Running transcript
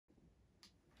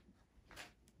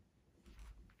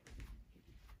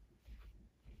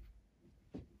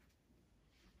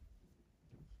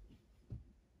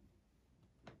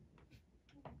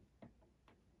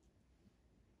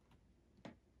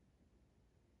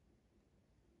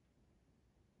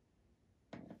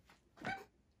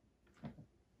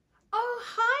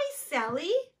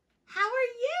Sully. How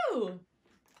are you?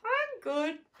 I'm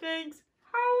good, thanks.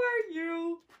 How are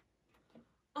you?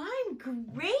 I'm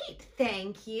great,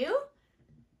 thank you.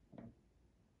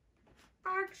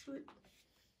 Actually,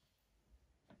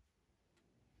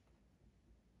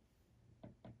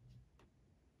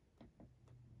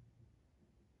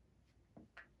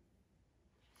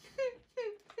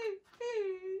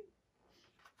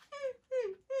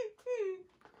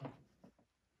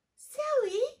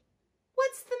 Sully,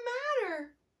 what's the matter?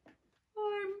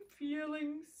 I'm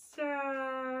feeling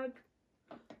sad.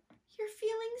 You're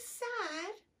feeling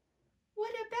sad?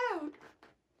 What about?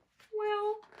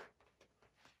 Well,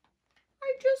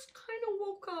 I just kind of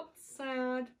woke up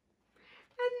sad.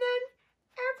 And then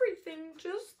everything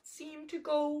just seemed to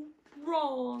go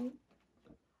wrong.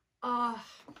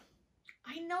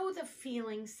 I know the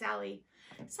feeling, Sully.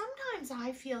 Sometimes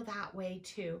I feel that way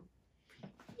too.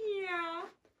 Yeah,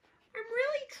 I'm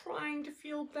really trying to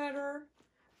feel better,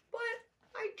 but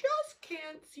I just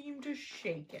can't seem to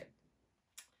shake it.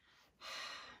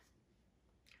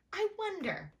 I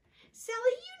wonder, Sully,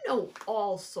 you know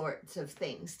all sorts of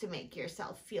things to make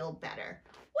yourself feel better.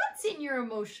 What's in your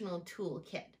emotional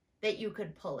toolkit that you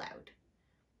could pull out?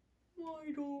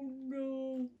 I don't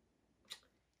know.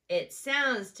 It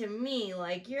sounds to me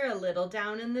like you're a little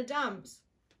down in the dumps.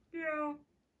 Yeah.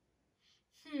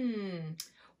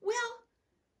 Well,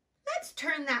 let's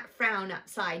turn that frown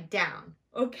upside down,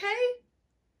 okay?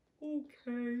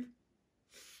 Okay.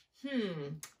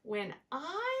 When I'm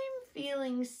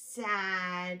feeling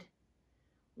sad,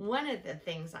 one of the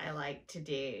things I like to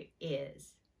do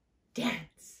is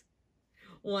dance.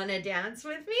 Wanna dance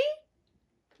with me?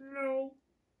 No.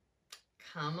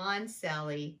 Come on,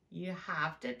 Sully. You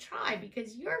have to try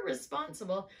because you're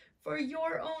responsible for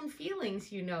your own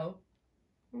feelings, you know.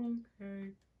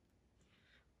 Okay.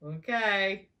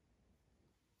 Okay.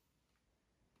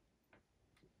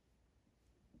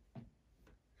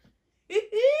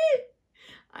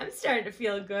 I'm starting to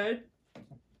feel good.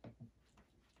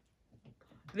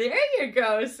 There you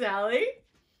go, Sully.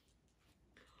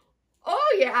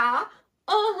 Oh, yeah.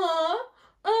 Uh-huh.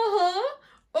 Uh-huh.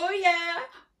 Oh, yeah.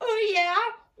 Oh, yeah.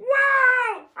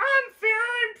 Wow! I'm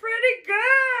feeling pretty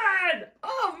good!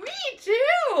 Oh, me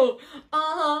too.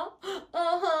 Uh-huh.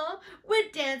 Uh-huh. We're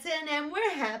dancing and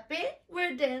we're happy.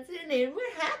 We're dancing and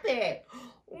we're happy.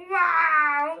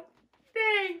 Wow!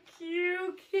 Thank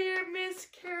you, Miss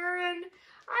Carin.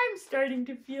 I'm starting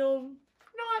to feel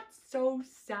not so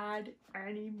sad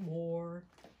anymore.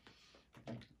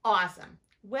 Awesome.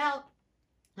 Well,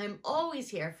 I'm always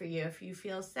here for you if you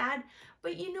feel sad,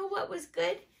 but you know what was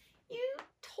good? You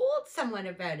told someone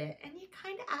about it and you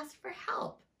kind of asked for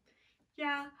help.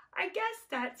 Yeah, I guess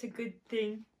that's a good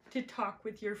thing to talk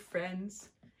with your friends.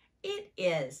 It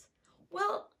is.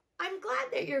 Well, I'm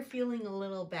glad that you're feeling a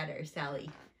little better, Sully.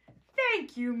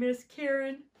 Thank you, Miss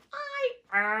Carin.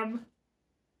 I am.